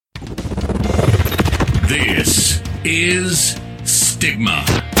This is Stigma,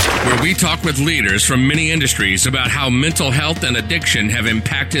 where we talk with leaders from many industries about how mental health and addiction have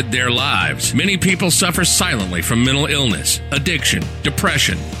impacted their lives. Many people suffer silently from mental illness, addiction,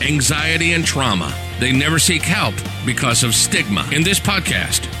 depression, anxiety, and trauma. They never seek help because of stigma. In this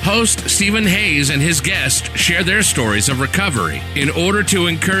podcast, host Stephen Hayes and his guests share their stories of recovery in order to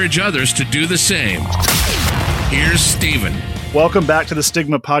encourage others to do the same. Here's Stephen. Welcome back to the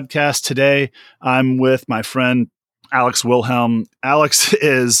Stigma Podcast. Today, I'm with my friend Alex Wilhelm. Alex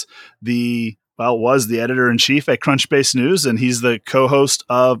was the editor-in-chief at Crunchbase News, and he's the co-host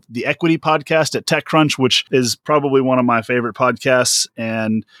of the Equity Podcast at TechCrunch, which is probably one of my favorite podcasts.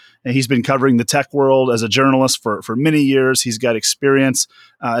 And he's been covering the tech world as a journalist for many years. He's got experience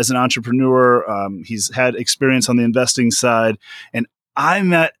as an entrepreneur. He's had experience on the investing side. And I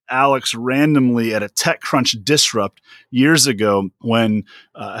met Alex randomly at a TechCrunch Disrupt years ago when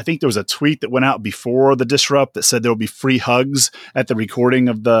I think there was a tweet that went out before the Disrupt that said there will be free hugs at the recording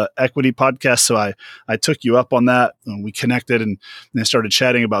of the Equity Podcast. So I took you up on that, and we connected and I started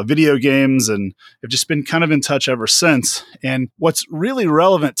chatting about video games, and have just been kind of in touch ever since. And what's really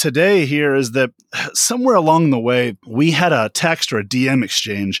relevant today here is that somewhere along the way, we had a text or a DM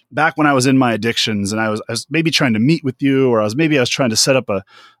exchange back when I was in my addictions, and I was maybe trying to meet with you, or I was trying to set up a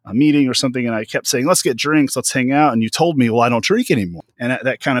meeting or something, and I kept saying, let's get drinks, let's hang out. And you told me, well, I don't drink anymore. And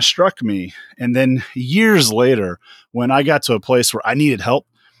that kind of struck me. And then years later, when I got to a place where I needed help,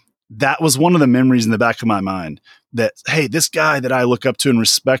 that was one of the memories in the back of my mind that, hey, this guy that I look up to and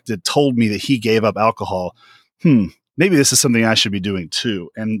respected told me that he gave up alcohol. Maybe this is something I should be doing too.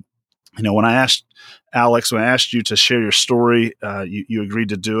 And when I asked you to share your story, you agreed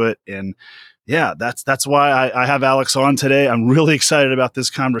to do it. And yeah, that's why I have Alex on today. I'm really excited about this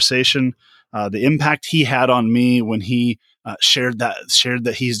conversation. The impact he had on me when he shared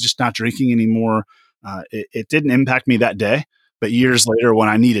that he's just not drinking anymore. It didn't impact me that day, but years later when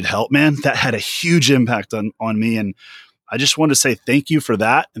I needed help, man, that had a huge impact on me. And I just wanted to say thank you for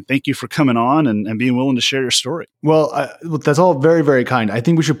that. And thank you for coming on and being willing to share your story. Well, that's all very, very kind. I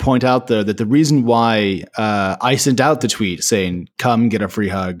think we should point out, though, that the reason why I sent out the tweet saying, come get a free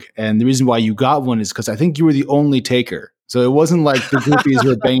hug, and the reason why you got one is because I think you were the only taker. So it wasn't like the groupies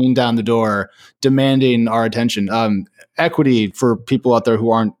were banging down the door demanding our attention. Equity, for people out there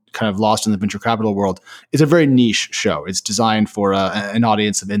who aren't kind of lost in the venture capital world, is a very niche show. It's designed for an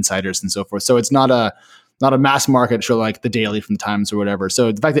audience of insiders and so forth. So it's not a mass market show like The Daily from the Times or whatever.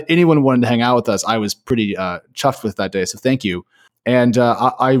 So the fact that anyone wanted to hang out with us, I was pretty chuffed with that day. So thank you. And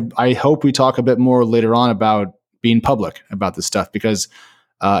I hope we talk a bit more later on about being public about this stuff, because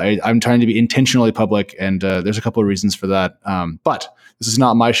I'm trying to be intentionally public, and there's a couple of reasons for that. But this is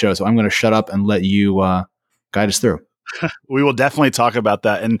not my show, so I'm going to shut up and let you guide us through. We will definitely talk about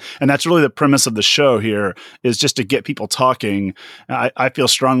that. And that's really the premise of the show here, is just to get people talking. I feel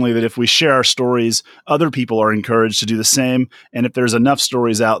strongly that if we share our stories, other people are encouraged to do the same. And if there's enough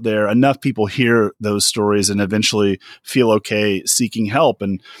stories out there, enough people hear those stories and eventually feel okay seeking help.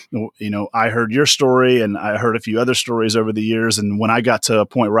 And, I heard your story, and I heard a few other stories over the years. And when I got to a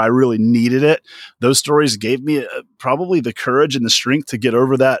point where I really needed it, those stories gave me probably the courage and the strength to get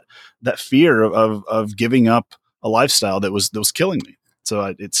over that fear of giving up a lifestyle that was killing me.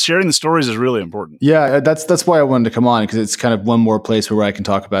 So it's sharing the stories is really important. Yeah, that's why I wanted to come on, because it's kind of one more place where I can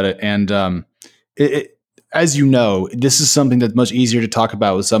talk about it. And as you know, this is something that's much easier to talk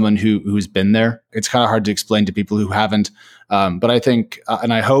about with someone who's been there. It's kind of hard to explain to people who haven't. But I think,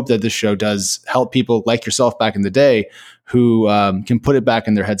 and I hope that this show does help people like yourself back in the day who can put it back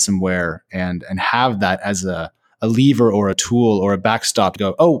in their head somewhere and have that as a lever or a tool or a backstop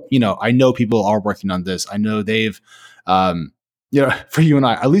to go, I know people are working on this. I know they've, for you and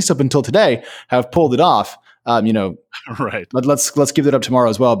I, at least up until today, have pulled it off. Right. Let's give it up tomorrow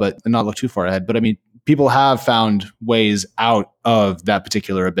as well, but not look too far ahead. But I mean, people have found ways out of that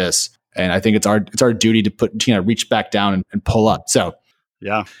particular abyss, and I think it's our duty to reach back down and pull up. So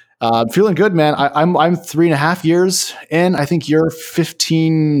yeah. Feeling good, man. I'm 3.5 years in. I think you're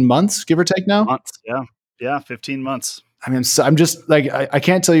 15 months, give or take now. Months, yeah. Yeah, 15 months. I mean, I'm just like, I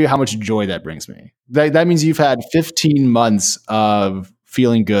can't tell you how much joy that brings me. That means you've had 15 months of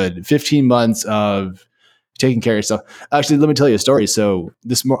feeling good, 15 months of taking care of yourself. Actually, let me tell you a story. So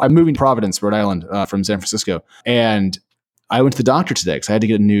I'm moving to Providence, Rhode Island, from San Francisco. And I went to the doctor today because I had to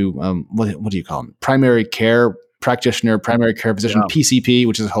get a new, what do you call them? Primary care practitioner, primary care physician, PCP,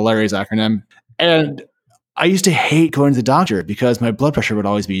 which is a hilarious acronym. And I used to hate going to the doctor because my blood pressure would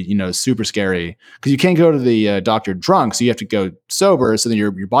always be, super scary because you can't go to the doctor drunk. So you have to go sober. So then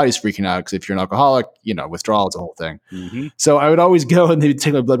your body's freaking out because if you're an alcoholic, withdrawal is the whole thing. Mm-hmm. So I would always go and they'd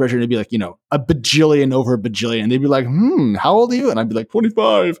take my blood pressure and it'd be like, a bajillion over a bajillion. And they'd be like, how old are you? And I'd be like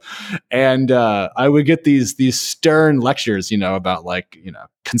 25. And I would get these stern lectures, about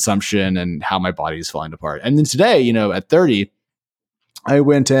consumption and how my body is falling apart. And then today, at 30, I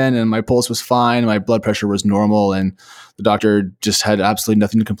went in and my pulse was fine. My blood pressure was normal and the doctor just had absolutely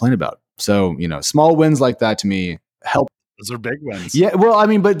nothing to complain about. So, small wins like that to me help. Those are big wins. Yeah. Well, I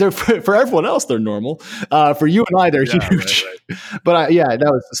mean, but they're for everyone else, they're normal. For you and I, they're huge. Right. But that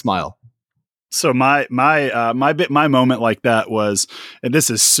was a smile. So my moment like that was, and this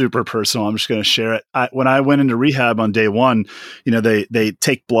is super personal, I'm just going to share it. When I went into rehab on day one, they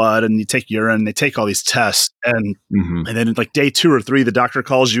take blood and you take urine, they take all these tests, and then like day 2 or 3, the doctor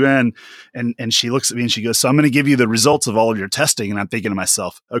calls you in, and she looks at me and she goes, "So I'm going to give you the results of all of your testing." And I'm thinking to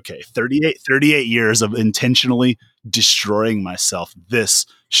myself, okay, 38 years of intentionally destroying myself. This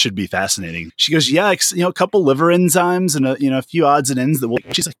should be fascinating. She goes, "Yeah, a couple liver enzymes and a few odds and ends that will."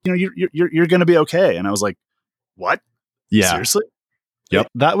 She's like, "You're going to be okay." And I was like, "What? Yeah, seriously?" Yep.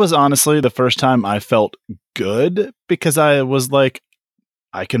 That was honestly the first time I felt good because I was like,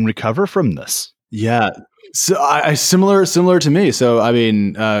 I can recover from this. Yeah. So I similar to me. So I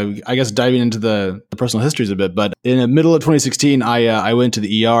mean, I guess diving into the personal histories a bit, but in the middle of 2016, I went to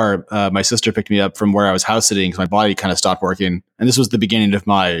the ER. My sister picked me up from where I was house sitting because my body kind of stopped working, and this was the beginning of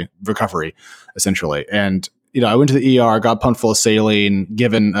my recovery, essentially. And I went to the ER, got pumped full of saline,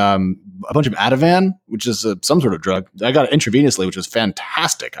 given a bunch of Ativan, which is some sort of drug. I got it intravenously, which was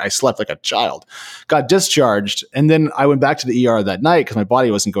fantastic. I slept like a child. Got discharged, and then I went back to the ER that night because my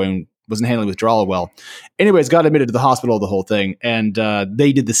body wasn't handling withdrawal well. Anyways, got admitted to the hospital, the whole thing. And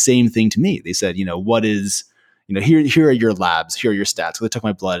they did the same thing to me. They said, what is, here are your labs, here are your stats. So they took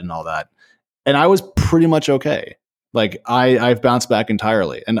my blood and all that. And I was pretty much okay. Like I've bounced back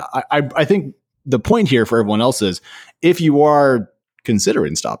entirely. And I think the point here for everyone else is if you are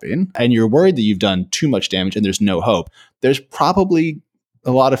considering stopping and you're worried that you've done too much damage and there's no hope, there's probably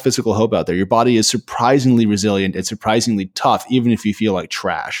a lot of physical hope out there. Your body is surprisingly resilient. It's surprisingly tough, even if you feel like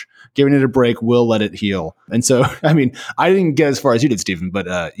trash. Giving it a break will let it heal. And so, I mean, I didn't get as far as you did, Stephen, but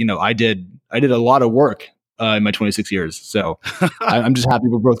I did a lot of work in my 26 years. So I'm just happy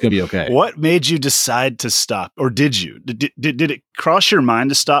we're both going to be okay. What made you decide to stop, or did you? Did it cross your mind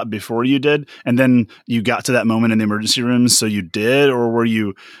to stop before you did, and then you got to that moment in the emergency room, so you did, or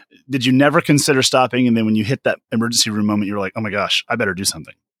did you never consider stopping, and then when you hit that emergency room moment, you were like, "Oh my gosh, I better do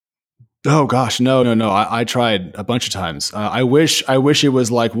something"? Oh gosh, no. I tried a bunch of times. I wish it was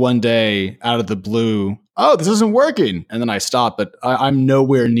like one day out of the blue, oh, this isn't working, and then I stopped. But I'm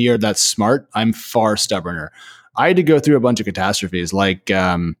nowhere near that smart. I'm far stubborner. I had to go through a bunch of catastrophes. Like,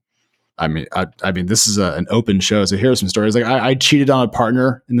 I mean, this is an open show, so here's some stories. Like, I cheated on a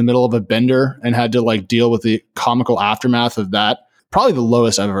partner in the middle of a bender and had to deal with the comical aftermath of that. Probably the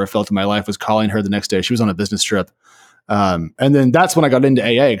lowest I've ever felt in my life was calling her the next day. She was on a business trip. And then that's when I got into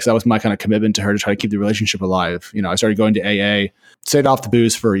AA because that was my kind of commitment to her to try to keep the relationship alive. I started going to AA, stayed off the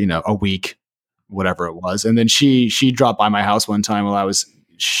booze for, a week, whatever it was. And then she dropped by my house one time while I was,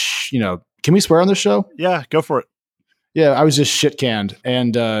 can we swear on this show? Yeah, go for it. Yeah, I was just shit canned.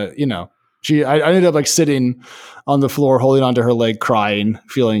 And, I ended up sitting on the floor, holding onto her leg, crying,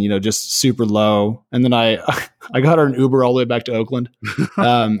 feeling, just super low. And then I got her an Uber all the way back to Oakland.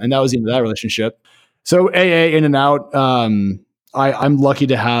 And that was the end of that relationship. So AA in and out. I'm lucky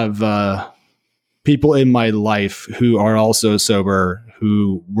to have people in my life who are also sober,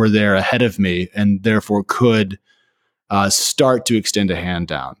 who were there ahead of me and therefore could start to extend a hand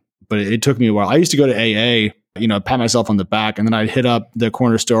down. But it took me a while. I used to go to AA, pat myself on the back, and then I'd hit up the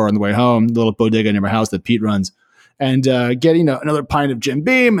corner store on the way home, the little bodega near my house that Pete runs, and get, another pint of Jim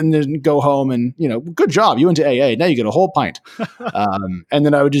Beam and then go home and, good job. You went to AA. Now you get a whole pint. And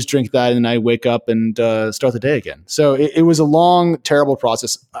then I would just drink that and I wake up and start the day again. So it was a long, terrible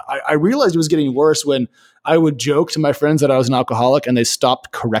process. I realized it was getting worse when I would joke to my friends that I was an alcoholic and they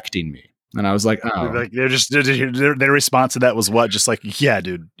stopped correcting me. And I was like, oh. Their response to that was what? Just like, yeah,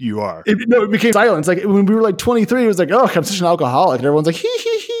 dude, you are. It became silence. Like when we were 23, it was like, oh, I'm such an alcoholic. And everyone's like,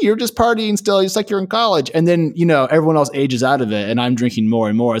 hee, you're just partying still. It's like you're in college. And then, everyone else ages out of it and I'm drinking more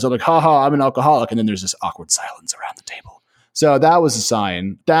and more. So I'm like, I'm an alcoholic. And then there's this awkward silence around the table. So that was a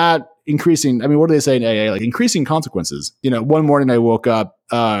sign that increasing, what do they say in AA? Like increasing consequences. One morning I woke up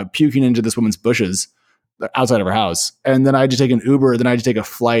puking into this woman's bushes outside of her house. And then I had to take an Uber, then I had to take a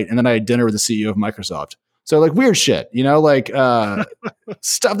flight, and then I had dinner with the CEO of Microsoft. So like weird shit, like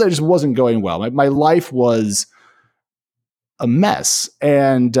stuff that just wasn't going well. My life was a mess.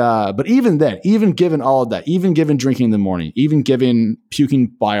 And, but even then, even given all of that, even given drinking in the morning, even given puking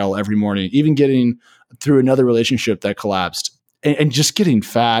bile every morning, even getting through another relationship that collapsed and just getting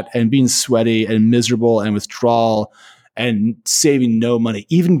fat and being sweaty and miserable and withdrawal and saving no money,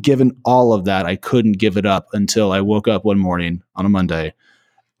 even given all of that, I couldn't give it up until I woke up one morning on a Monday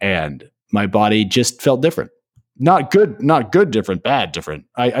and my body just felt different. Not good different, bad different.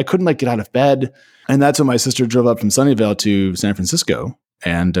 I couldn't like get out of bed. And that's when my sister drove up from Sunnyvale to San Francisco.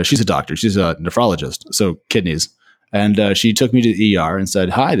 And she's a doctor. She's a nephrologist, so kidneys. And she took me to the ER and said,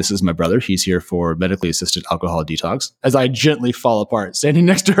 "Hi, this is my brother. He's here for medically assisted alcohol detox." As I gently fall apart, standing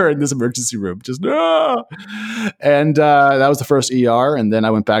next to her in this emergency room, just no. And that was the first ER. And then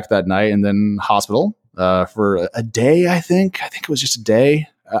I went back that night and then hospital for a day, I think. I think it was just a day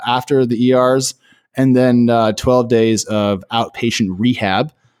after the ERs. And then 12 days of outpatient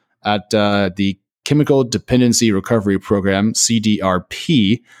rehab at the Chemical Dependency Recovery Program,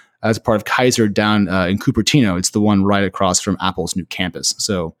 CDRP, as part of Kaiser down in Cupertino. It's the one right across from Apple's new campus.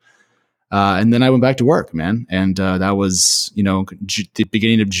 So, and then I went back to work, man. And that was, the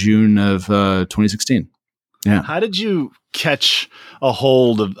beginning of June of 2016. Yeah. How did you catch a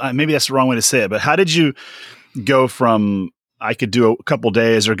hold of, maybe that's the wrong way to say it, but how did you go from, I could do a couple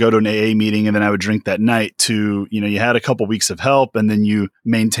days or go to an AA meeting and then I would drink that night to, you had a couple weeks of help and then you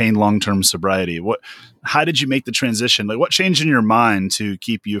maintained long-term sobriety? How did you make the transition? Like what changed in your mind to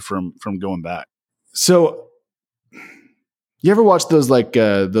keep you from going back? So you ever watch those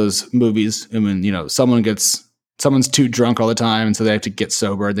those movies and when, someone's too drunk all the time and so they have to get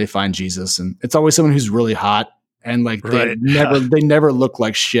sober and they find Jesus and it's always someone who's really hot and like right. they never look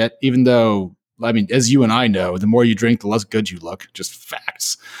like shit, even though, I mean, as you and I know, the more you drink, the less good you look. Just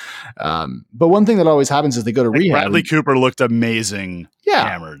facts. But one thing that always happens is they go to rehab. Bradley Cooper looked amazing. Yeah.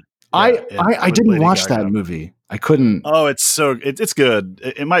 Hammered. I didn't watch that movie. I couldn't. Oh, it's good.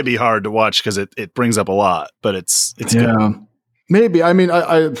 It might be hard to watch because it brings up a lot, but it's good. Maybe. I mean,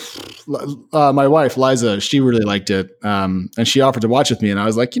 my wife, Liza, she really liked it. And she offered to watch with me. And I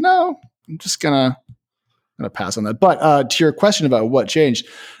was like, I'm just going to pass on that. But to your question about what changed,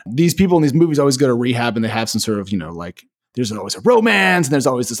 these people in these movies always go to rehab and they have some sort of, there's always a romance and there's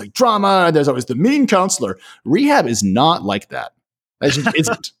always this like drama and there's always the mean counselor. Rehab is not like that. It just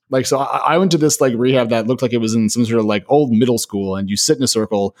isn't. Like, so I went to this like rehab that looked like it was in some sort of like old middle school and you sit in a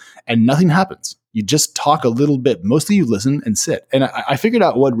circle and nothing happens. You just talk a little bit. Mostly you listen and sit. And I figured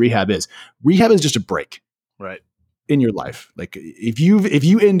out what rehab is. Rehab is just a break. Right. In your life. Like if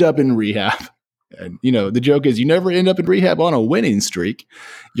you end up in rehab, and the joke is you never end up in rehab on a winning streak.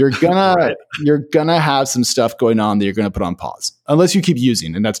 You're gonna right. You're gonna have some stuff going on that you're gonna put on pause, unless you keep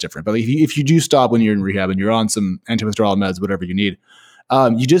using, and that's different. But if you do stop when you're in rehab and you're on some anti-withdrawal meds, whatever you need,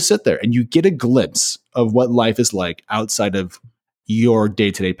 you just sit there and you get a glimpse of what life is like outside of your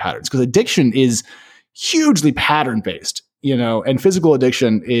day-to-day patterns. Because addiction is hugely pattern-based, and physical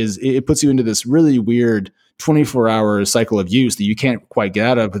addiction it puts you into this really weird 24-hour cycle of use that you can't quite get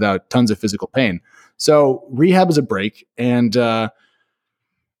out of without tons of physical pain. So rehab is a break. And I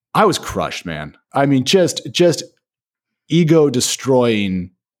was crushed, man. I mean, just ego destroying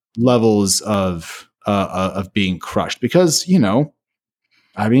levels of being crushed because, I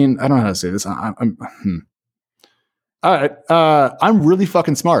mean, I don't know how to say this. All right. I'm really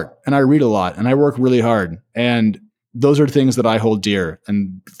fucking smart and I read a lot and I work really hard. And those are things that I hold dear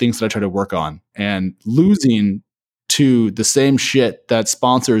and things that I try to work on. And losing to the same shit that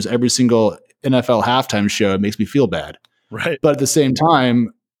sponsors every single NFL halftime show, it makes me feel bad. Right. But at the same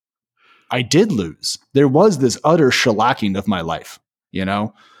time, I did lose. There was this utter shellacking of my life,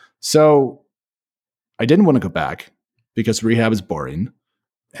 So I didn't want to go back because rehab is boring.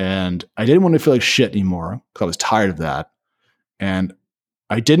 And I didn't want to feel like shit anymore because I was tired of that. And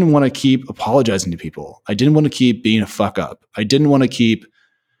I didn't want to keep apologizing to people. I didn't want to keep being a fuck up. I didn't want to keep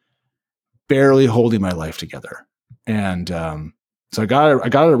barely holding my life together. And so I got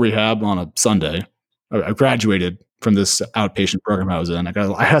out of rehab on a Sunday. I graduated from this outpatient program I was in.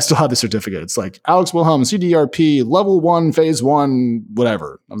 I still have the certificate. It's like Alex Wilhelm, CDRP, level 1, phase 1,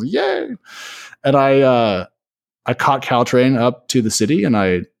 whatever. I was like, yay. And I caught Caltrain up to the city and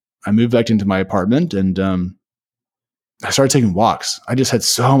I moved back into my apartment and I started taking walks. I just had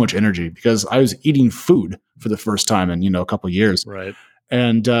so much energy because I was eating food for the first time in, a couple of years. Right.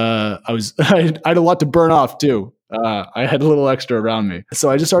 And I had a lot to burn off too. I had a little extra around me.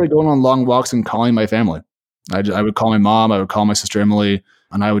 So I just started going on long walks and calling my family. I would call my mom, I would call my sister Emily,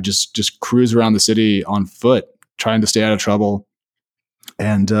 and I would just cruise around the city on foot, trying to stay out of trouble.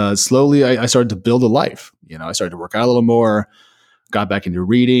 And slowly I started to build a life. I started to work out a little more, got back into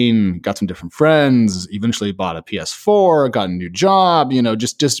reading, got some different friends, eventually bought a PS4, got a new job,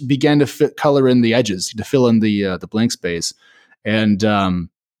 just began to color in the edges, to fill in the blank space. And I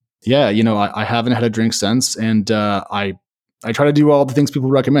haven't had a drink since. And I try to do all the things people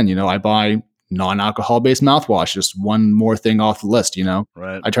recommend. I buy non-alcohol based mouthwash, just one more thing off the list.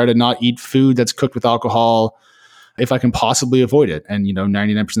 Right. I try to not eat food that's cooked with alcohol if I can possibly avoid it. And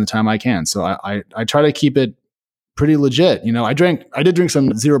 99% of the time I can. So I try to keep it pretty legit. I did drink some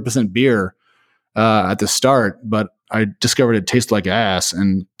 0% beer at the start, but I discovered it tasted like ass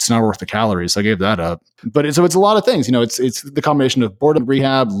and it's not worth the calories. So I gave that up. But it's a lot of things. It's the combination of boredom,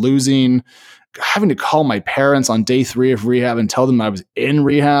 rehab, losing, having to call my parents on day 3 of rehab and tell them I was in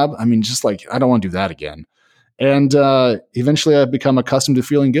rehab. I mean, just like, I don't want to do that again. And eventually I've become accustomed to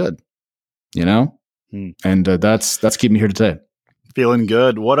feeling good, and that's keeping me here today. Feeling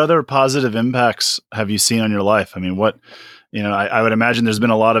good. What other positive impacts have you seen on your life? I mean, I would imagine there's been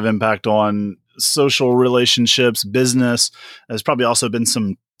a lot of impact on social relationships, business. There's probably also been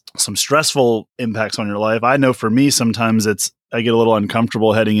some stressful impacts on your life. I know for me, sometimes I get a little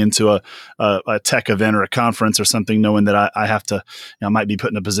uncomfortable heading into a tech event or a conference or something, knowing that I have to, I might be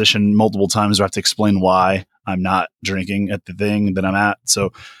put in a position multiple times where I have to explain why I'm not drinking at the thing that I'm at.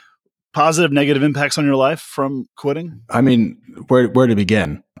 So positive, negative impacts on your life from quitting? I mean, where to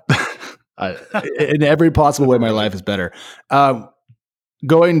begin? In every possible way, my life is better.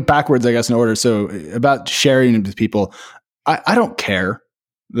 Going backwards, I guess, in order. So about sharing it with people, I don't care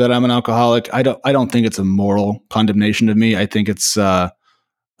that I'm an alcoholic. I don't think it's a moral condemnation of me. I think it's I'm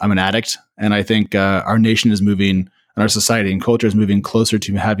an addict, and I think our nation is moving, and our society and culture is moving closer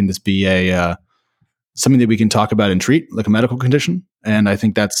to having this be a something that we can talk about and treat like a medical condition. And I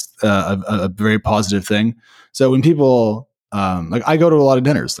think that's a very positive thing. So when people like, I go to a lot of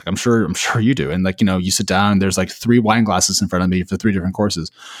dinners, like I'm sure you do, and you sit down and there's like 3 wine glasses in front of me for 3 different courses.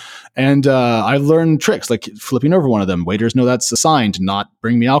 And I've learned tricks like flipping over one of them. Waiters know that's a sign to not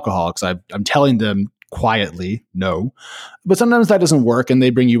bring me alcohol, because I'm telling them quietly no. But sometimes that doesn't work, and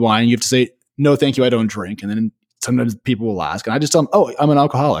they bring you wine. You have to say, no, thank you, I don't drink. And then sometimes people will ask, and I just tell them, oh, I'm an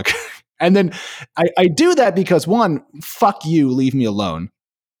alcoholic. And then I do that because 1, fuck you, leave me alone.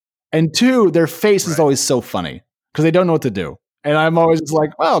 And 2, their face is always so funny because they don't know what to do. And I'm always just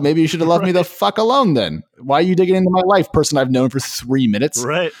like, well, maybe you should have left me the fuck alone then. Why are you digging into my life, person I've known for 3 minutes?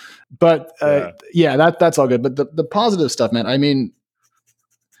 Right. But that's all good. But the positive stuff, man. I mean,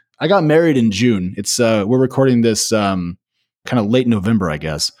 I got married in June. It's we're recording this kind of late November, I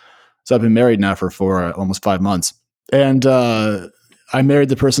guess. So I've been married now for almost 5 months. And I married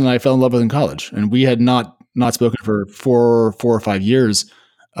the person I fell in love with in college, and we had not spoken for 4 or 5 years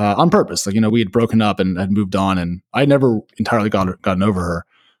on purpose. Like, we had broken up and had moved on, and I never entirely gotten over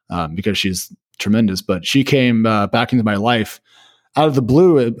her because she's tremendous. But she came back into my life out of the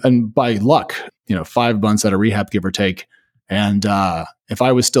blue and by luck. 5 months out of rehab, give or take. And if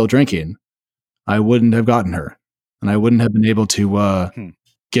I was still drinking, I wouldn't have gotten her, and I wouldn't have been able to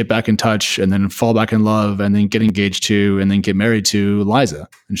get back in touch and then fall back in love and then get engaged to and then get married to Liza.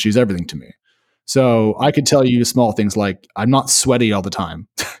 And she's everything to me. So I could tell you small things like I'm not sweaty all the time,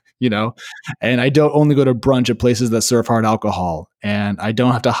 and I don't only go to brunch at places that serve hard alcohol, and I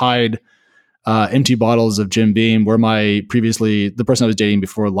don't have to hide empty bottles of Jim Beam where the person I was dating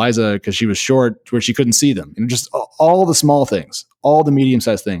before Liza, because she was short, where she couldn't see them. And just all the small things, all the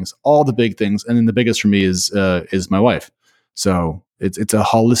medium-sized things, all the big things. And then the biggest for me is my wife. So it's a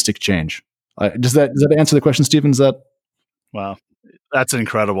holistic change. Does that answer the question, Stephen? Wow, that's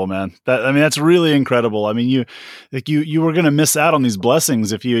incredible, man. That's really incredible. I mean, you were going to miss out on these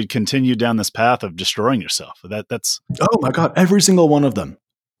blessings if you had continued down this path of destroying yourself. That's oh my God, every single one of them.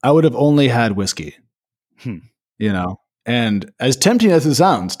 I would have only had whiskey, And as tempting as it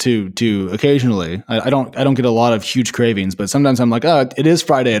sounds to occasionally, I don't get a lot of huge cravings, but sometimes I'm like, oh, it is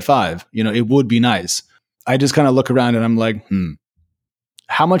Friday at 5. It would be nice. I just kind of look around and I'm like,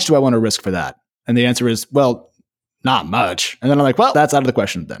 how much do I want to risk for that? And the answer is, well, not much. And then I'm like, well, that's out of the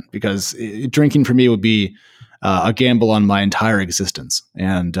question then, because drinking for me would be a gamble on my entire existence.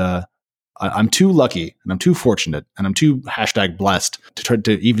 And I'm too lucky, and I'm too fortunate, and I'm too #blessed to try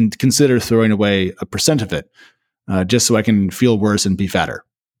to even consider throwing away a % of it just so I can feel worse and be fatter.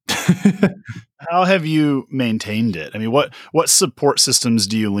 How have you maintained it? I mean, what support systems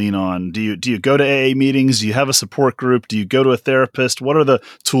do you lean on? Do you go to AA meetings? Do you have a support group? Do you go to a therapist? What are the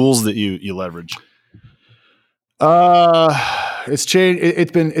tools that you leverage? It's changed.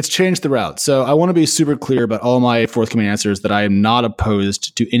 It's changed throughout. So I want to be super clear about all my forthcoming answers that I am not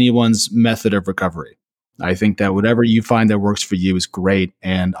opposed to anyone's method of recovery. I think that whatever you find that works for you is great.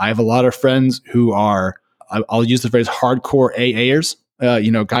 And I have a lot of friends who are, I'll use the phrase hardcore AAers,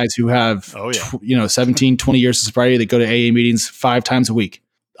 guys who have, 17, 20 years of sobriety. They go to AA meetings 5 times a week.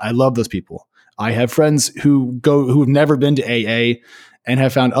 I love those people. I have friends who have never been to AA and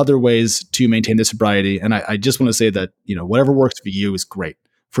have found other ways to maintain their sobriety. And I just want to say that, whatever works for you is great.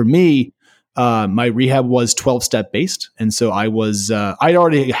 For me, my rehab was 12-step based. And so I'd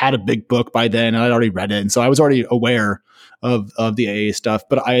already had a big book by then and I'd already read it. And so I was already aware of the AA stuff,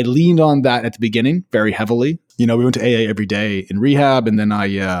 but I leaned on that at the beginning very heavily. We went to AA every day in rehab. And then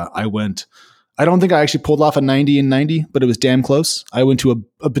I went, I don't think I actually pulled off a 90 and 90, but it was damn close. I went to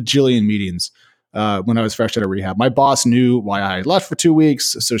a bajillion meetings when I was fresh out of rehab. My boss knew why I left for 2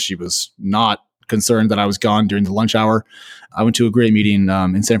 weeks. So she was not concerned that I was gone during the lunch hour. I went to a great meeting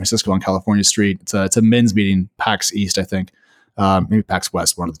in San Francisco on California Street. It's a men's meeting, PAX East, I think. Maybe PAX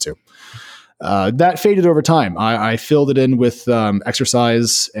West, one of the two. That faded over time. I filled it in with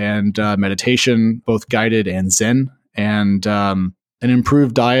exercise and meditation, both guided and Zen, and an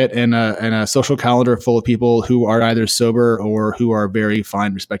improved diet and a social calendar full of people who are either sober or who are very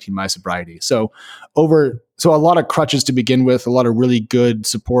fine respecting my sobriety. So a lot of crutches to begin with, a lot of really good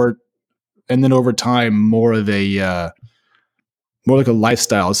support, and then over time, more like a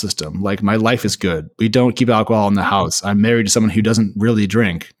lifestyle system. Like, my life is good. We don't keep alcohol in the house. I'm married to someone who doesn't really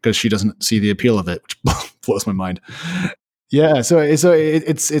drink because she doesn't see the appeal of it, which blows my mind. Yeah. So it's,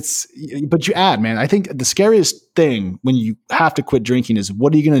 but you add, man, I think the scariest thing when you have to quit drinking is,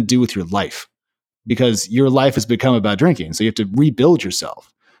 what are you going to do with your life? Because your life has become about drinking. So you have to rebuild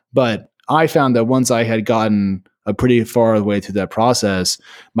yourself. But I found that once I had gotten a pretty far way through that process,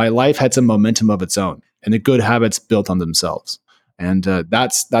 my life had some momentum of its own and the good habits built on themselves. And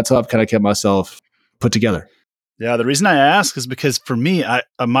that's how I've kind of kept myself put together. Yeah. The reason I ask is because for me,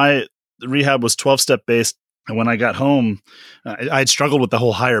 my rehab was 12-step based. And when I got home, I had struggled with the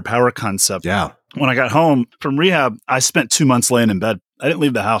whole higher power concept. Yeah. When I got home from rehab, I spent 2 months laying in bed. I didn't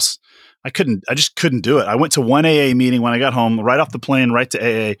leave the house. I just couldn't do it. I went to one AA meeting when I got home, right off the plane, right to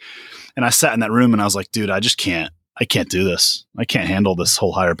AA. And I sat in that room and I was like, dude, I can't do this. I can't handle this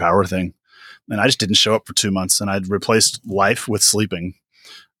whole higher power thing. And I just didn't show up for 2 months, and I'd replaced life with sleeping.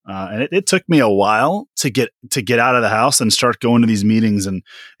 And it took me a while to get out of the house and start going to these meetings and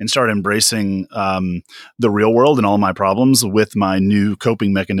start embracing the real world and all my problems with my new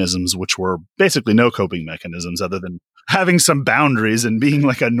coping mechanisms, which were basically no coping mechanisms other than having some boundaries and being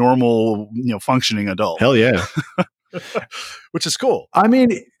like a normal, functioning adult. Hell yeah. Which is cool. I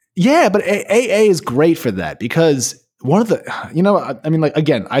mean, yeah, but AA is great for that because one of the,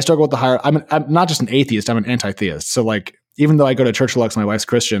 again, I struggle with the higher, I'm not just an atheist, I'm an anti-theist. So like, even though I go to church a lot, my wife's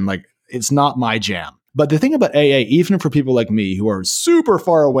Christian, like, it's not my jam. But the thing about AA, even for people like me who are super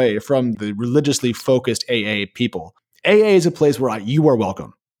far away from the religiously focused AA people, AA is a place where you are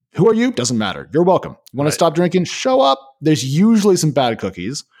welcome. Who are you? Doesn't matter. You're welcome. You want to stop drinking? Show up. There's usually some bad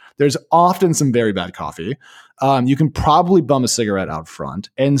cookies. There's often some very bad coffee. You can probably bum a cigarette out front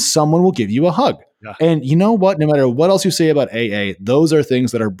and someone will give you a hug. Yeah. And you know what? No matter what else you say about AA, those are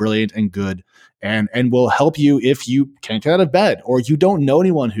things that are brilliant and good and will help you if you can't get out of bed or you don't know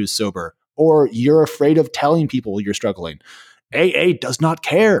anyone who's sober or you're afraid of telling people you're struggling. AA does not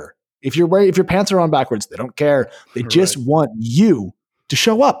care. If your pants are on backwards, they don't care. They just want you to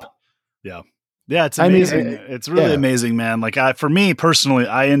show up. Yeah. Yeah, it's amazing. It's really amazing, man. Like for me personally,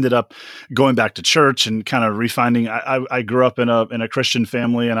 I ended up going back to church and kind of refinding. I grew up in a Christian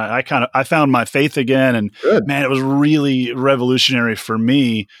family, and I found my faith again. And man, it was really revolutionary for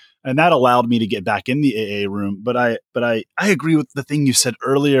me, and that allowed me to get back in the AA room. But I agree with the thing you said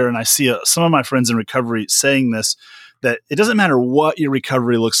earlier, and I see some of my friends in recovery saying this. That it doesn't matter what your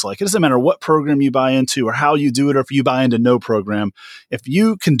recovery looks like. It doesn't matter what program you buy into or how you do it, or if you buy into no program. If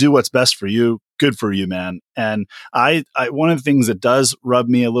you can do what's best for you, good for you, man. And I one of the things that does rub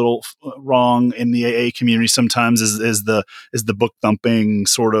me a little wrong in the AA community sometimes is the book thumping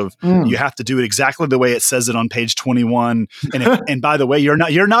sort of. You have to do it exactly the way it says it on page 21. And by the way, you're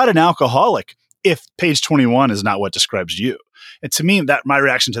not an alcoholic if page 21 is not what describes you. And to me, that my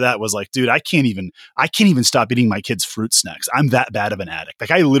reaction to that was like, dude, I can't even stop eating my kids' fruit snacks. I'm that bad of an addict.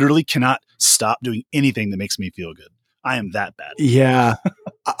 Like, I literally cannot stop doing anything that makes me feel good. I am that bad. Yeah.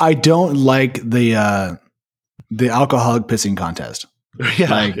 I don't like the alcoholic pissing contest.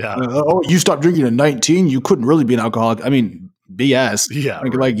 Oh, you stopped drinking at 19. You couldn't really be an alcoholic. I mean, BS. Yeah.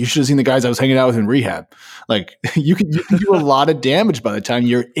 Like you should have seen the guys I was hanging out with in rehab. Like you can do a lot of damage by the time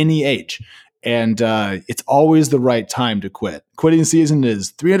you're any age. And it's always the right time to quit. Quitting season is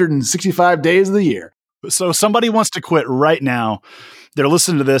 365 days of the year. So somebody wants to quit right now. they're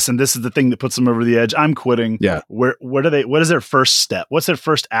listening to this and this is the thing that puts them over the edge. I'm quitting. Yeah. What is their first step? What's their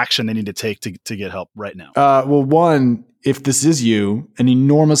first action they need to take to get help right now? Well, one, if this is you, an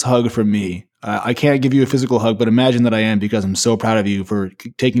enormous hug from me. I can't give you a physical hug, but imagine that I am, because I'm so proud of you for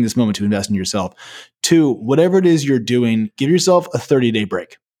taking this moment to invest in yourself. Two, whatever it is you're doing, give yourself a 30-day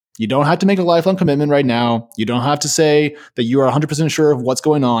break. You don't have to make a lifelong commitment right now. You don't have to say that you are 100% sure of what's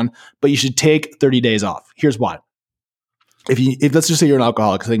going on, but you should take 30 days off. Here's why. If let's just say you're an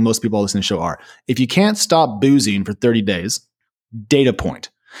alcoholic, because I think most people listening to the show are. If you can't stop boozing for 30 days, data point.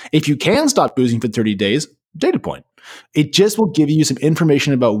 If you can stop boozing for 30 days, data point. It just will give you some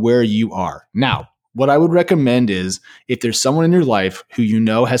information about where you are. Now, what I would recommend is if there's someone in your life who you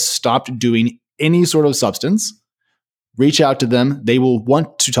know has stopped doing any sort of substance, reach out to them. They will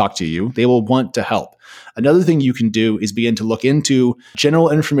want to talk to you. They will want to help. Another thing you can do is begin to look into general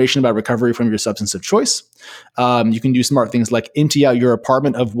information about recovery from your substance of choice. You can do smart things like empty out your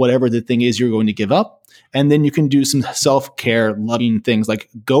apartment of whatever the thing is you're going to give up. And then you can do some self-care, loving things like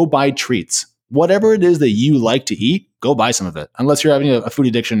go buy treats. Whatever it is that you like to eat, go buy some of it. Unless you're having a food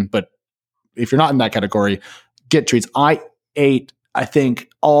addiction, but if you're not in that category, get treats. I ate, I think,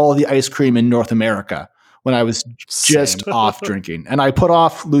 all the ice cream in North America when I was just off drinking. And I put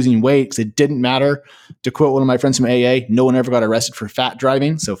off losing weight because it didn't matter. To quote one of my friends from AA, no one ever got arrested for fat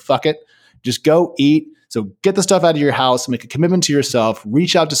driving, so fuck it. Just go eat. So get the stuff out of your house, make a commitment to yourself,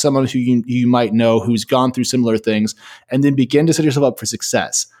 reach out to someone who you might know who's gone through similar things, and then begin to set yourself up for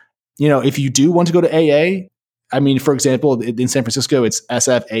success. You know, if you do want to go to AA, I mean, for example, in San Francisco, it's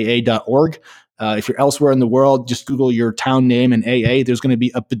sfaa.org. If you're elsewhere in the world, just Google your town name and AA. There's going to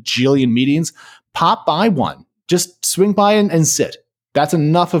be a bajillion meetings. Pop by one. Just swing by and sit. That's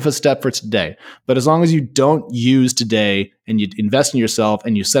enough of a step for today. But as long as you don't use today and you invest in yourself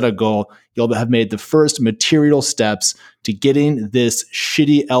and you set a goal, you'll have made the first material steps to getting this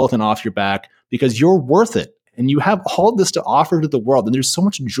shitty elephant off your back, because you're worth it. And you have all this to offer to the world. And there's so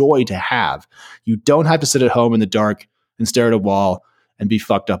much joy to have. You don't have to sit at home in the dark and stare at a wall and be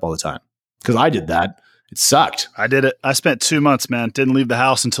fucked up all the time. Because I did that. It sucked. I did it. I spent 2 months, man. Didn't leave the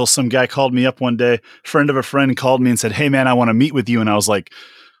house until some guy called me up one day. Friend of a friend called me and said, "Hey, man, I want to meet with you." And I was like,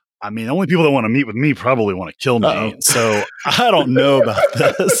 I mean, the only people that want to meet with me probably want to kill me. Uh-oh. So I don't know about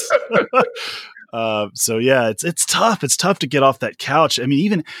this. So yeah, it's tough. It's tough to get off that couch. I mean,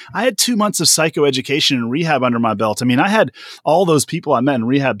 even I had 2 months of psychoeducation and rehab under my belt. I mean, I had all those people I met in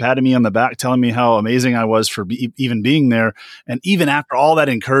rehab patting me on the back, telling me how amazing I was for even being there. And even after all that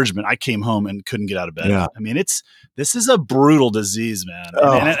encouragement, I came home and couldn't get out of bed. Yeah. I mean, this is a brutal disease, man.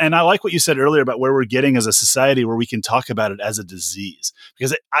 Oh. And I like what you said earlier about where we're getting as a society, where we can talk about it as a disease,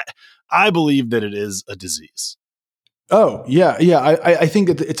 because I believe that it is a disease. Oh, yeah. I think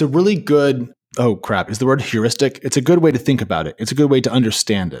that it's a really good, oh crap, is the word heuristic? It's a good way to think about it. It's a good way to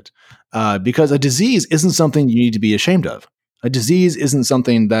understand it. Because a disease isn't something you need to be ashamed of. A disease isn't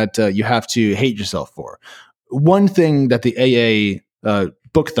something that you have to hate yourself for. One thing that the AA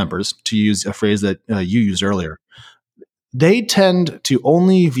book thumpers, to use a phrase that you used earlier, they tend to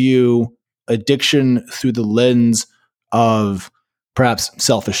only view addiction through the lens of perhaps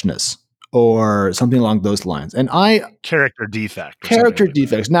selfishness or something along those lines. And Character defect. Character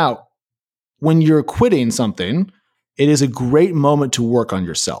defects. Now, when you're quitting something, it is a great moment to work on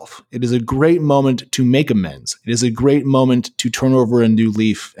yourself. It is a great moment to make amends. It is a great moment to turn over a new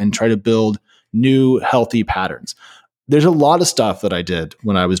leaf and try to build new healthy patterns. There's a lot of stuff that I did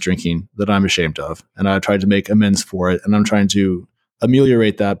when I was drinking that I'm ashamed of, and I tried to make amends for it, and I'm trying to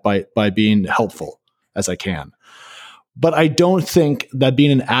ameliorate that by being helpful as I can. But I don't think that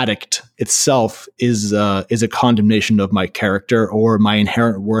being an addict itself is a condemnation of my character or my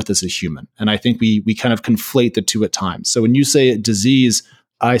inherent worth as a human. And I think we kind of conflate the two at times. So when you say disease,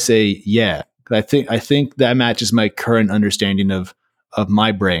 I say, yeah. I think that matches my current understanding of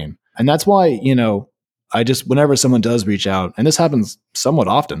my brain. And that's why, I just, whenever someone does reach out, and this happens somewhat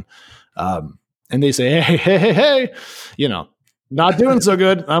often, and they say, hey, not doing so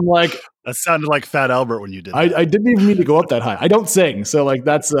good. I'm like, that sounded like Fat Albert when you did that. I didn't even mean to go up that high. I don't sing, so like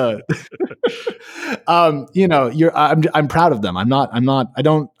that's I'm proud of them. I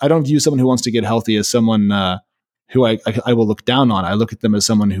don't view someone who wants to get healthy as someone who I will look down on. I look at them as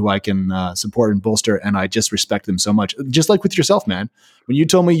someone who I can support and bolster, and I just respect them so much. Just like with yourself, man. When you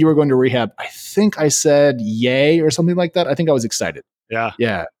told me you were going to rehab, I think I said yay or something like that. I think I was excited. Yeah.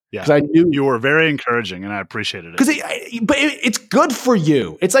 Because I knew you were very encouraging, and I appreciated it. Because it's good for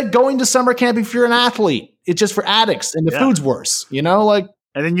you. It's like going to summer camp if you're an athlete. It's just for addicts, and the food's worse. Like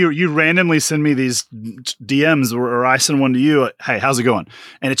And then you randomly send me these DMs or I send one to you. Hey, how's it going?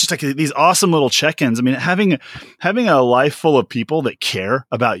 And it's just like these awesome little check-ins. I mean, having a life full of people that care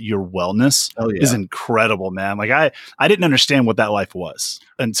about your wellness is incredible, man. Like I didn't understand what that life was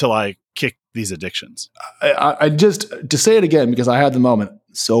until I kicked these addictions. I just, to say it again, because I had the moment,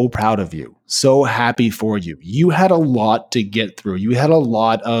 so proud of you. So happy for you. You had a lot to get through. You had a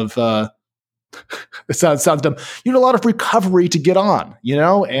lot of, it sounds dumb. You had a lot of recovery to get on,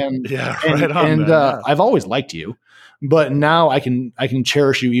 and I've always liked you, but now I can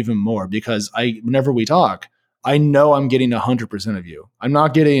cherish you even more because whenever we talk, I know I'm getting 100% of you. I'm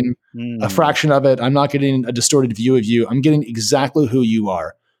not getting a fraction of it. I'm not getting a distorted view of you. I'm getting exactly who you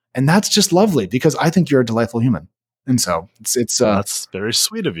are. And that's just lovely because I think you're a delightful human. And so it's that's very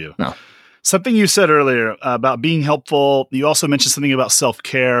sweet of you. No. Something you said earlier about being helpful. You also mentioned something about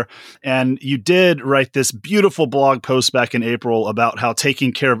self-care, and you did write this beautiful blog post back in April about how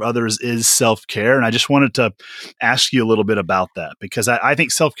taking care of others is self-care. And I just wanted to ask you a little bit about that because I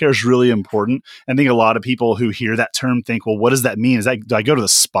think self-care is really important. I think a lot of people who hear that term think, well, what does that mean? Do I go to the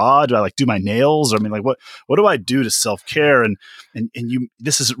spa? Do I do my nails? Or, I mean, what do I do to self-care? And you,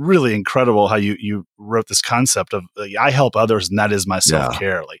 this is really incredible how you wrote this concept of I help others and that is my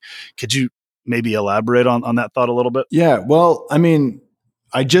self-care. Like, could you maybe elaborate on that thought a little bit? Yeah. Well, I mean,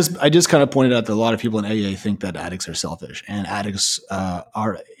 I just kind of pointed out that a lot of people in AA think that addicts are selfish, and addicts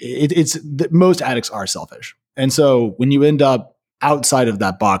most addicts are selfish. And so when you end up outside of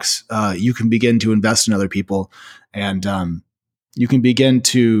that box, you can begin to invest in other people, and you can begin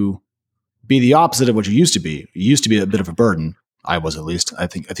to be the opposite of what you used to be. You used to be a bit of a burden. I was, at least. I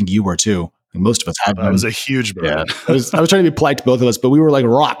think you were too. Most of us had. That was a huge burden. Yeah. I was trying to be polite to both of us, but we were like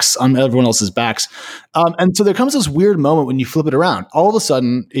rocks on everyone else's backs. And so there comes this weird moment when you flip it around. All of a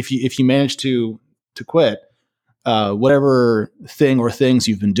sudden, if you manage to quit whatever thing or things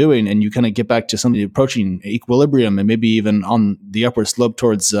you've been doing, and you kind of get back to something approaching equilibrium, and maybe even on the upward slope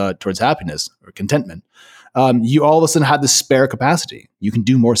towards happiness or contentment, you all of a sudden have this spare capacity. You can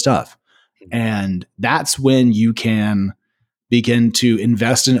do more stuff, and that's when you can begin to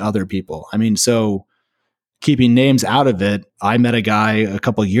invest in other people. I mean, so keeping names out of it, I met a guy a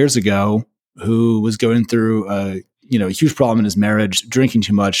couple of years ago who was going through a huge problem in his marriage, drinking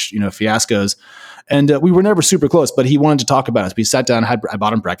too much, fiascos. And we were never super close, but he wanted to talk about it. We sat down, I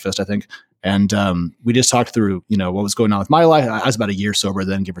bought him breakfast, I think. And we just talked through, what was going on with my life. I was about a year sober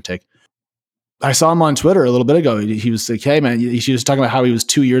then, give or take. I saw him on Twitter a little bit ago. He was like, hey, man, he was talking about how he was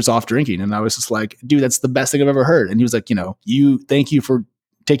 2 years off drinking. And I was just like, dude, that's the best thing I've ever heard. And he was like, thank you for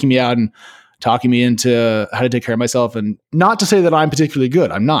taking me out and talking me into how to take care of myself. And not to say that I'm particularly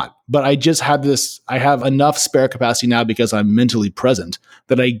good. I'm not. But I just have I have enough spare capacity now because I'm mentally present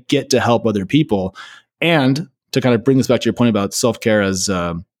that I get to help other people. And to kind of bring this back to your point about self-care as,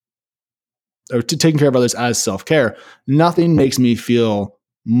 or to taking care of others as self-care, nothing makes me feel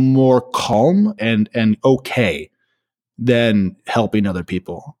more calm and okay than helping other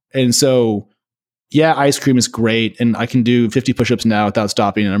people. And so, yeah, ice cream is great, and I can do 50 push-ups now without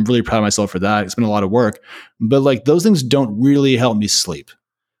stopping, and I'm really proud of myself for that. It's been a lot of work, but like those things don't really help me sleep.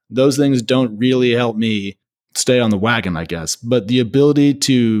 Those things don't really help me stay on the wagon, I guess. But the ability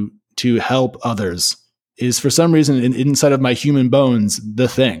to help others is, for some reason, inside of my human bones, the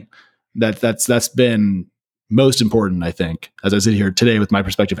thing that's been most important, I think, as I sit here today with my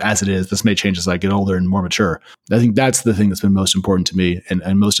perspective as it is. This may change as I get older and more mature. I think that's the thing that's been most important to me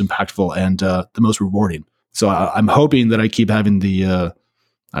and most impactful and the most rewarding. So I'm hoping that I keep having the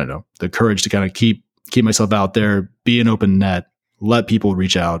courage to kind of keep myself out there, be an open net, let people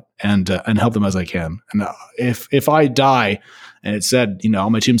reach out and help them as I can. And if I die and it said,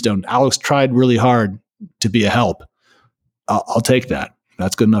 on my tombstone, Alex tried really hard to be a help, I'll take that.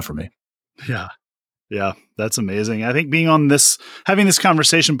 That's good enough for me. Yeah. Yeah, that's amazing. I think having this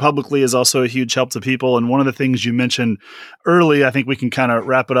conversation publicly is also a huge help to people. And one of the things you mentioned early, I think we can kind of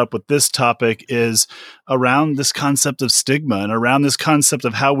wrap it up with this topic, is around this concept of stigma and around this concept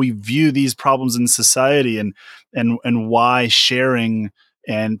of how we view these problems in society and why sharing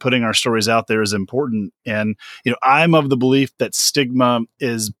and putting our stories out there is important. And, I'm of the belief that stigma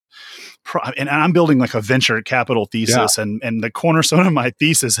is, and I'm building like a venture capital thesis, and the cornerstone of my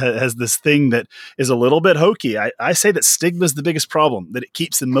thesis has this thing that is a little bit hokey. I say that stigma is the biggest problem, that it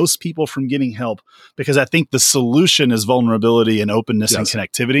keeps the most people from getting help, because I think the solution is vulnerability and openness and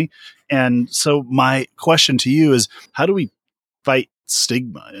connectivity. And so my question to you is, how do we fight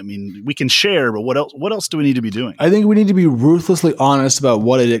stigma? I mean, we can share, but what else do we need to be doing? I think we need to be ruthlessly honest about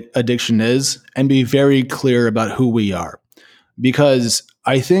what addiction is and be very clear about who we are. Because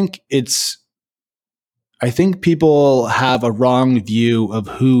I think I think people have a wrong view of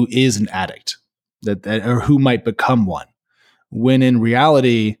who is an addict or who might become one, when in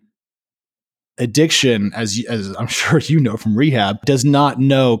reality, addiction, as I'm sure you know from rehab, does not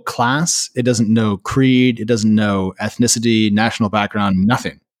know class. It doesn't know creed. It doesn't know ethnicity, national background,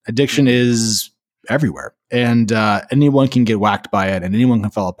 nothing. Addiction is everywhere. And anyone can get whacked by it and anyone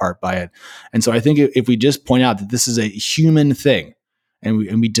can fall apart by it. And so I think if we just point out that this is a human thing and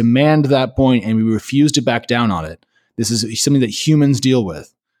we demand that point and we refuse to back down on it, this is something that humans deal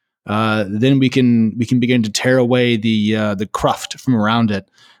with, then we can begin to tear away the cruft from around it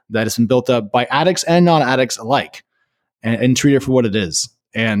that has been built up by addicts and non-addicts alike, and treat it for what it is.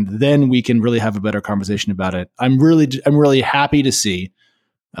 And then we can really have a better conversation about it. I'm really happy to see,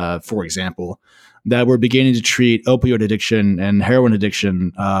 for example, that we're beginning to treat opioid addiction and heroin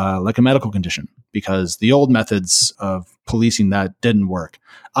addiction like a medical condition, because the old methods of policing that didn't work.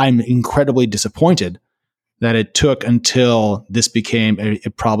 I'm incredibly disappointed that it took until this became a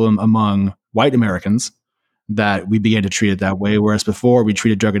problem among white Americans that we began to treat it that way, whereas before we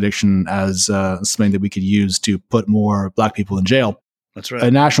treated drug addiction as something that we could use to put more black people in jail. That's right. A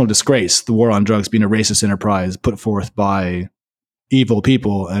national disgrace, the war on drugs being a racist enterprise put forth by evil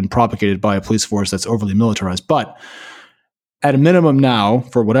people and propagated by a police force that's overly militarized. But at a minimum now,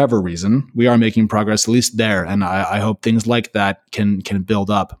 for whatever reason, we are making progress, at least there, and I hope things like that can build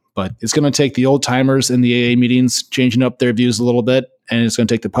up. But it's going to take the old timers in the AA meetings changing up their views a little bit, and it's going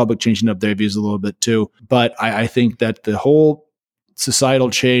to take the public changing up their views a little bit too. But I think that the whole societal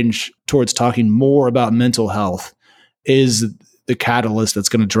change towards talking more about mental health is the catalyst that's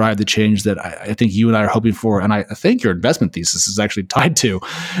going to drive the change that I think you and I are hoping for. And I think your investment thesis is actually tied to.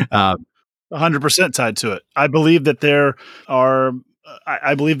 100% tied to it. I believe that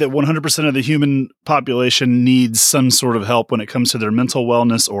I believe that 100% of the human population needs some sort of help when it comes to their mental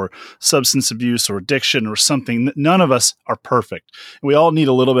wellness or substance abuse or addiction or something. None of us are perfect. We all need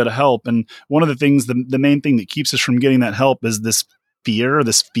a little bit of help. And one of the things, the main thing that keeps us from getting that help is this fear,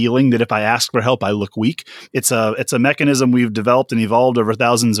 this feeling that if I ask for help, I look weak. It's a mechanism we've developed and evolved over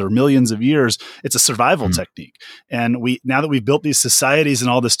thousands or millions of years. It's a survival technique. And now that we've built these societies and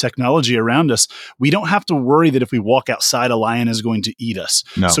all this technology around us, we don't have to worry that if we walk outside, a lion is going to eat us.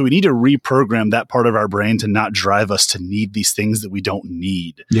 No. So we need to reprogram that part of our brain to not drive us to need these things that we don't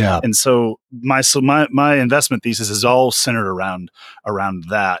need. Yeah. And so my investment thesis is all centered around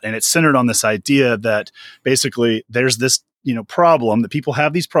that. And it's centered on this idea that basically there's this problem that people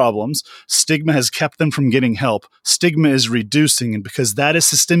have these problems. Stigma has kept them from getting help. Stigma is reducing. And because that is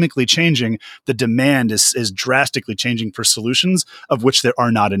systemically changing, the demand is drastically changing for solutions, of which there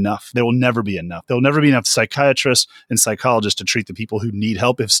are not enough. There will never be enough. There will never be enough psychiatrists and psychologists to treat the people who need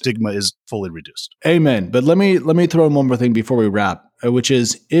help if stigma is fully reduced. Amen. But let me throw in one more thing before we wrap, which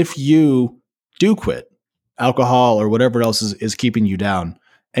is if you do quit alcohol or whatever else is keeping you down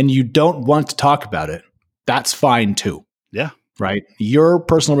and you don't want to talk about it, that's fine too. Yeah. Right. Your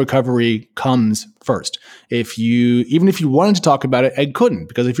personal recovery comes first. Even if you wanted to talk about it and couldn't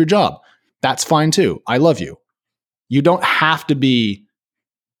because of your job, that's fine too. I love you. You don't have to be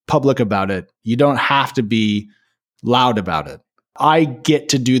public about it. You don't have to be loud about it. I get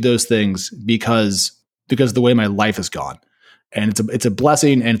to do those things because of the way my life has gone. And it's a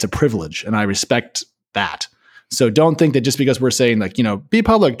blessing and it's a privilege. And I respect that. So don't think that just because we're saying be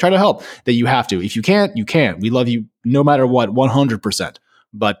public, try to help, that you have to. If you can't, you can't. We love you no matter what, 100%.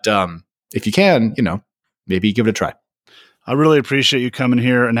 But if you can, maybe give it a try. I really appreciate you coming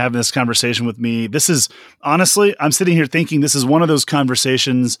here and having this conversation with me. This is, honestly, I'm sitting here thinking this is one of those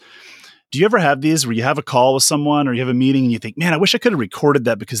conversations. Do you ever have these where you have a call with someone or you have a meeting and you think, man, I wish I could have recorded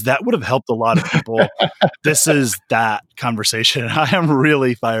that because that would have helped a lot of people? This is that conversation. I am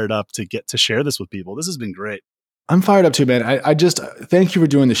really fired up to get to share this with people. This has been great. I'm fired up too, man. I just thank you for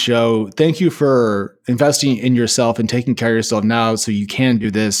doing the show. Thank you for investing in yourself and taking care of yourself now so you can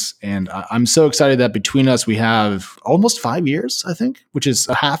do this. And I'm so excited that between us, we have almost 5 years, I think, which is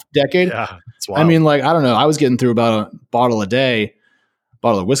a half decade. Yeah, it's wild. I mean, I don't know. I was getting through about a bottle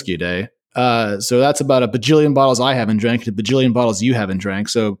of whiskey a day. So that's about a bajillion bottles I haven't drank, a bajillion bottles you haven't drank.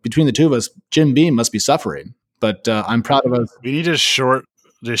 So between the two of us, Jim Beam must be suffering. But I'm proud of us. We need to short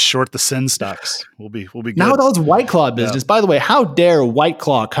the sin stocks. We'll be good. Now with all this White Claw business, by the way, how dare White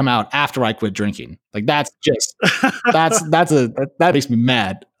Claw come out after I quit drinking? That's just, that makes me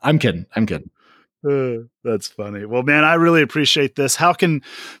mad. I'm kidding. That's funny. Well, man, I really appreciate this. How can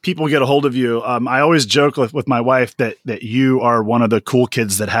people get a hold of you? I always joke with my wife that you are one of the cool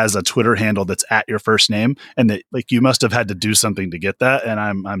kids that has a Twitter handle that's at your first name, and that like you must have had to do something to get that. And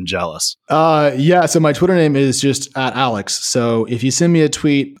I'm jealous. Yeah. So my Twitter name is just at Alex. So if you send me a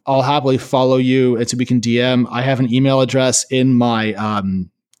tweet, I'll happily follow you, and so we can DM. I have an email address in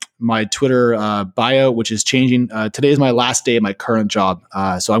my Twitter bio, which is changing. Today is my last day at my current job.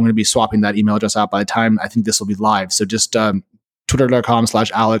 So I'm going to be swapping that email address out by the time I think this will be live. So just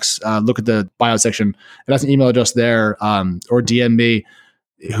twitter.com/Alex, look at the bio section. It has an email address there, or DM me,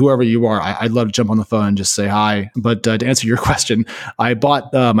 whoever you are. I'd love to jump on the phone and just say hi. But to answer your question, I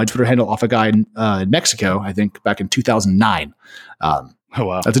bought my Twitter handle off a guy in Mexico, I think back in 2009. Oh,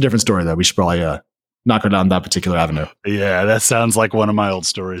 wow. That's a different story, though. We should probably not go down that particular avenue. Yeah, that sounds like one of my old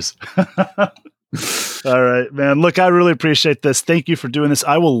stories. All right, man. Look, I really appreciate this. Thank you for doing this.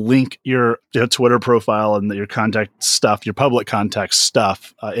 I will link your Twitter profile and your contact stuff, your public contact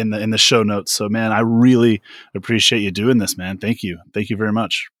stuff in the show notes. So, man, I really appreciate you doing this, man. Thank you. Thank you very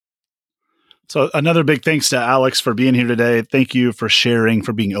much. So another big thanks to Alex for being here today. Thank you for sharing,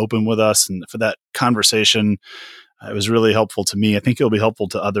 for being open with us, and for that conversation. It was really helpful to me. I think it'll be helpful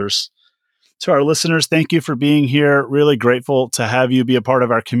to others. To our listeners, thank you for being here. Really grateful to have you be a part of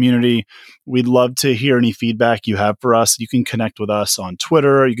our community. We'd love to hear any feedback you have for us. You can connect with us on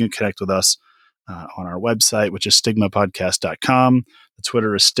Twitter. You can connect with us on our website, which is stigmapodcast.com. The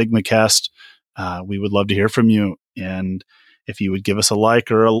Twitter is StigmaCast. We would love to hear from you. And if you would give us a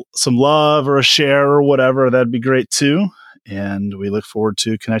like or some love or a share or whatever, that'd be great too. And we look forward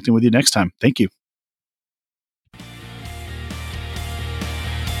to connecting with you next time. Thank you.